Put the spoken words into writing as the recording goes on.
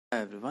Hi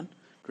everyone,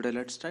 today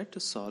let's try to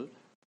solve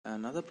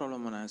another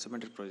problem on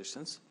isometric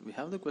projections. We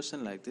have the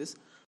question like this: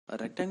 a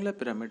rectangular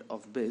pyramid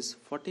of base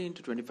 40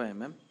 into 25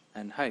 mm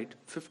and height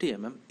 50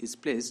 mm is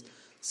placed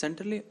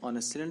centrally on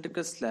a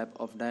cylindrical slab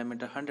of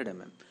diameter 100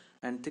 mm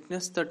and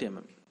thickness 30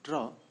 mm.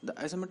 Draw the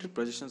isometric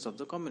projections of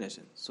the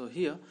combination. So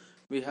here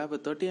we have a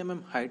 30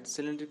 mm height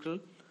cylindrical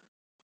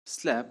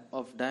slab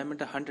of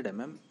diameter 100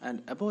 mm,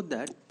 and above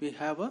that we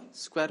have a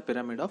square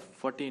pyramid of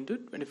 40 into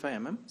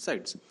 25 mm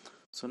sides.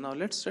 So now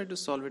let's try to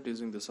solve it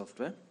using the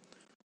software.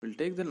 We'll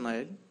take the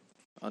line,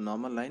 a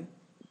normal line.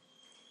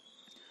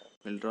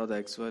 We'll draw the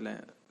XY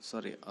line,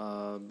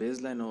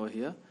 baseline over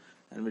here,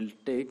 and we'll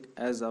take,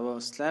 as our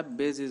slab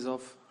base is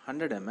of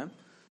 100 mm,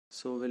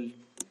 so we'll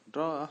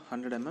draw a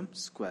 100 mm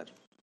square.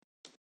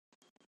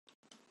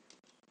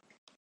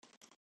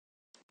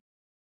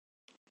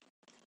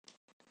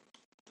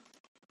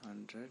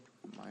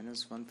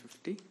 minus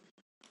 150,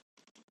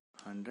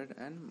 100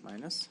 and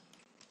minus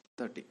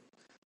 30.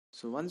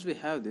 So once we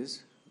have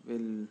this,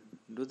 we'll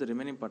do the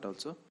remaining part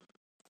also.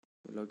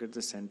 We'll locate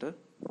the center.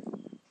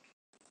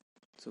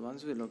 So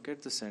once we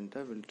locate the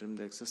center, we'll trim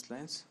the excess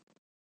lines.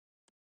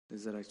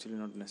 These are actually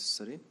not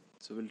necessary.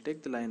 So we'll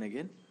take the line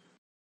again,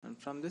 and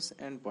from this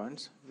end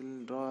points,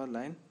 we'll draw a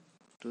line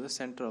to the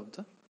center of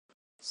the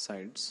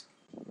sides.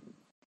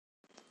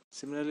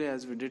 Similarly,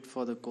 as we did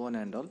for the cone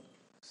and all,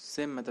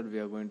 same method we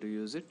are going to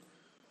use it.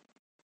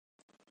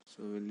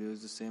 So we'll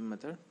use the same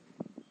method.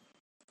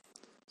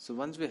 So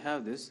once we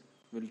have this,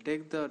 we'll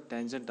take the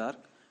tangent arc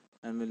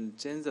and we'll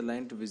change the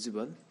line to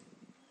visible,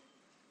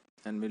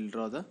 and we'll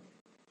draw the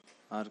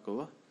arc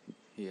over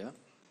here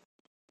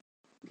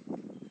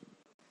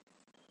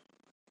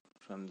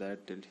from there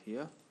till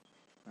here,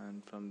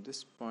 and from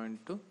this point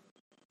to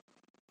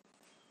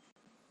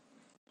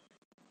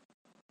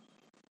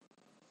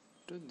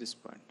this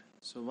point.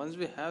 So once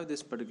we have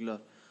this particular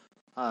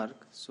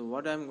arc, so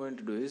what I'm going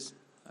to do is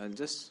I'll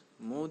just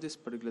move this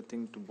particular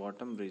thing to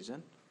bottom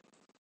region,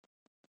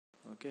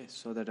 okay,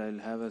 so that I'll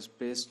have a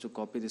space to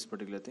copy this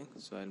particular thing.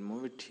 So I'll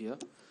move it here.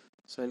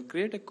 So I'll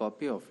create a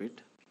copy of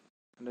it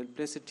and I'll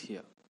place it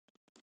here.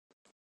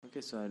 Okay,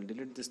 so I'll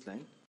delete this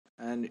line,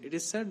 and it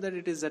is said that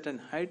it is at a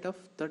height of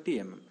 30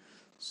 mm.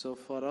 So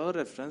for our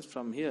reference,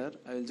 from here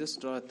I will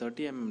just draw a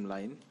 30 mm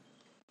line.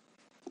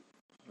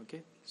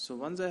 Okay, so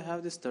once I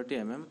have this 30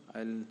 mm,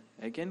 I'll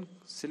again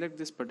select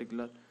this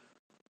particular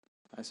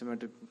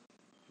isometric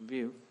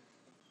view.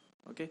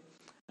 Okay,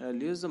 and I'll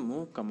use the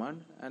move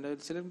command and I'll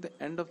select the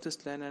end of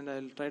this line and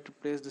I'll try to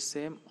place the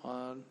same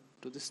on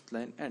to this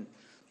line end.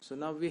 So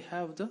now we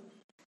have the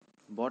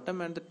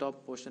bottom and the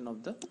top portion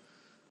of the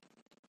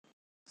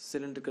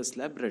cylindrical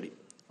slab ready.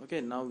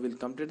 Okay, now we'll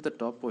complete the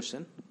top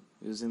portion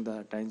using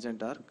the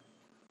tangent arc.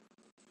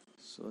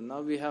 So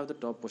now we have the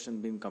top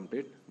portion being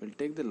complete. We'll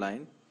take the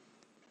line,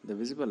 the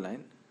visible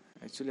line.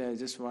 Actually I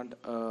just want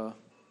a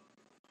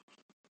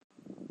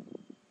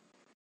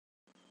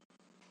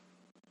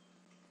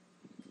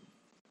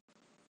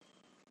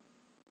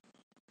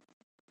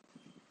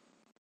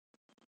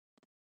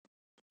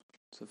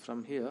so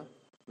from here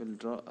we'll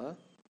draw a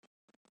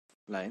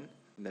line,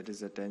 that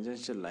is a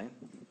tangential line.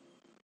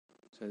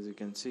 So as you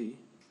can see,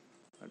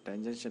 a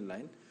tangential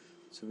line.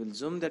 So we'll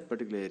zoom that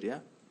particular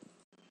area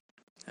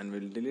and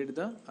we'll delete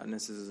the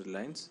unnecessary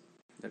lines,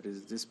 that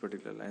is this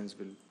particular lines.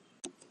 Will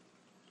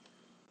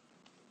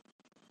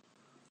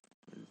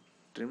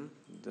trim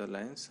the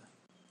lines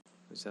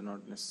which are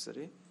not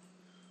necessary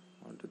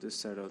onto this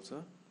side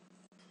also.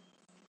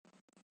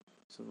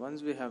 So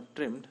once we have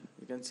trimmed,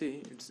 you can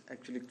see it's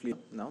actually clear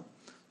now.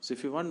 So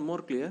if you want more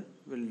clear,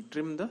 we'll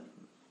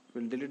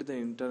delete the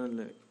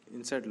internal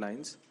inside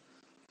lines,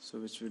 so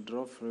which we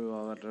draw through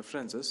our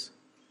references.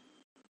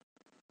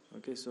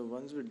 Okay, so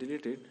once we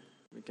delete it,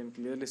 we can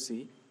clearly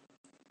see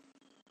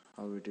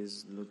how it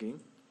is looking.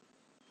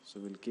 So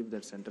we'll keep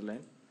that center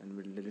line and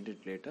we'll delete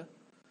it later.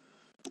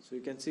 So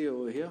you can see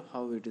over here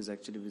how it is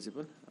actually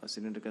visible, a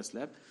cylindrical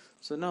slab.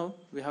 So now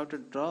we have to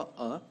draw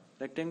a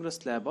rectangular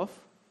slab of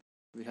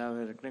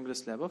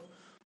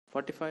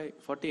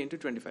 40 into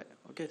 25.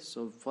 Okay,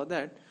 so for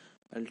that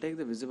I'll take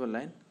the visible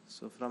line.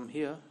 So from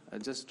here I'll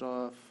just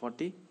draw a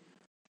 40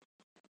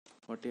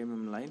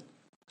 mm line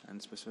and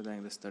specify the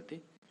angle is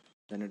 30.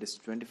 Then it is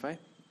 25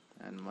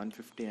 and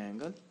 150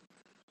 angle.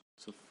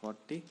 So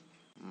 40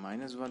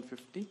 minus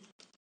 150,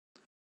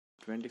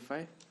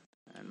 25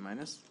 and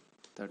minus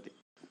 30.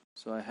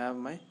 So I have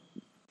my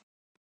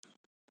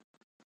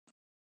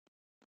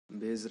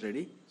base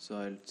ready. So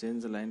I'll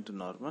change the line to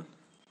normal.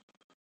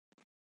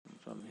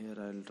 From here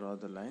I'll draw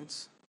the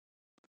lines.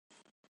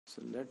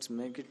 So let's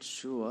make it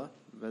sure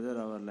whether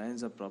our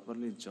lines are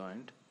properly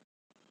joined,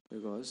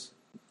 because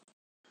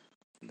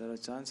there are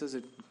chances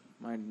it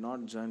might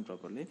not join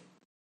properly.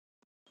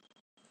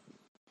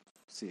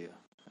 See here,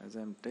 as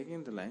I'm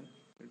taking the line,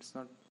 it's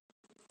not,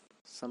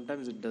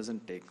 sometimes it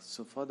doesn't take.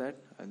 So for that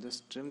I'll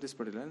just trim this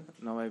particular line.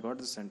 Now I got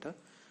the center.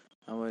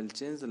 Now I'll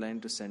change the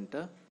line to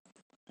center,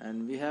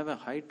 and we have a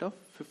height of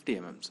 50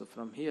 mm. So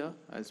from here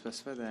I'll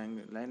specify the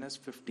angle line as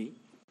 50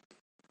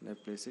 and I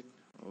place it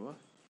over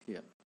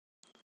here.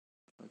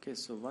 Okay,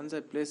 so once I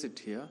place it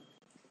here,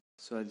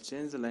 so I'll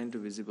change the line to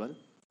visible,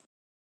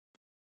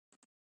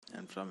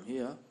 and from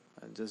here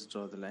I'll just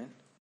draw the line,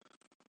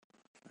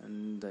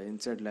 and the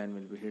inside line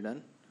will be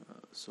hidden.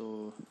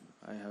 So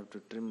I have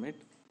to trim it.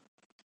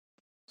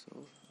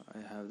 So I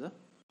have the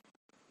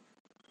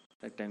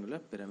rectangular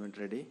pyramid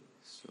ready.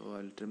 So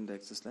I'll trim the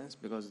excess lines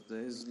because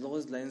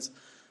those lines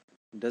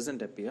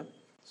doesn't appear,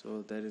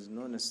 so there is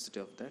no necessity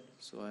of that.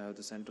 So I have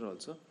the center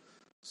also.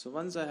 So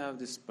once I have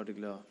this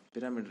particular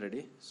pyramid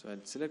ready, so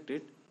I'll select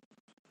it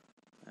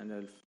and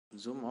I'll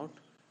zoom out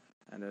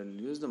and I'll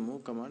use the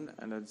move command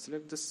and I'll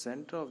select the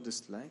center of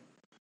this line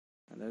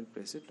and I'll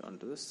place it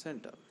onto the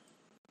center.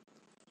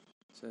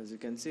 So as you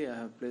can see, I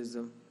have placed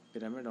the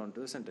pyramid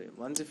onto the center.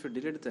 Once if you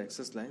delete the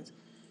excess lines,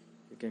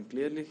 you can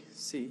clearly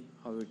see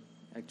how it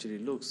actually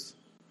looks.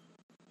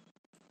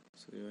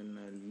 So even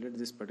I'll delete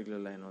this particular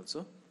line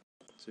also,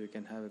 so you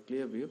can have a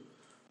clear view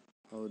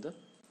how the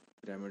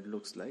pyramid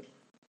looks like.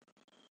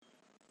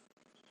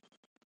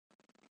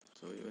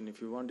 So even if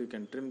you want, you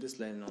can trim this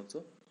line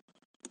also.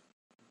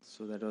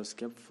 So that was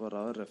kept for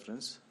our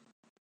reference.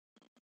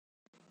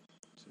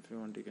 So if you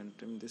want, you can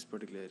trim this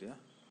particular area,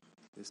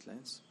 these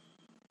lines.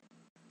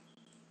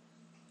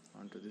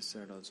 Onto this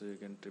side also you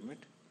can trim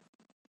it.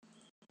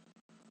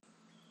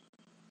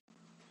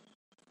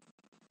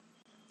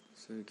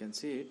 So you can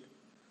see it,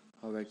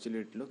 how actually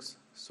it looks.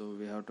 So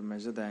we have to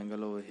measure the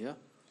angle over here,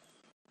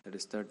 that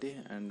is 30,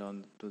 and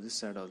on to this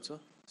side also.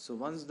 So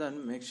once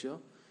done, make sure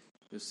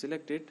you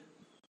select it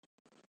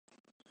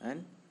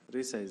and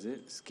resize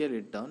it, scale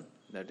it down.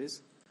 That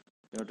is,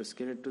 you have to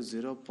scale it to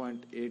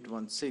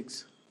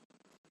 0.816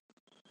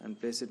 and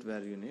place it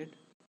where you need.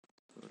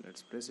 So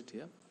let's place it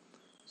here.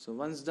 So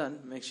once done,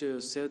 make sure you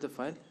save the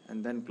file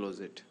and then close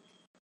it.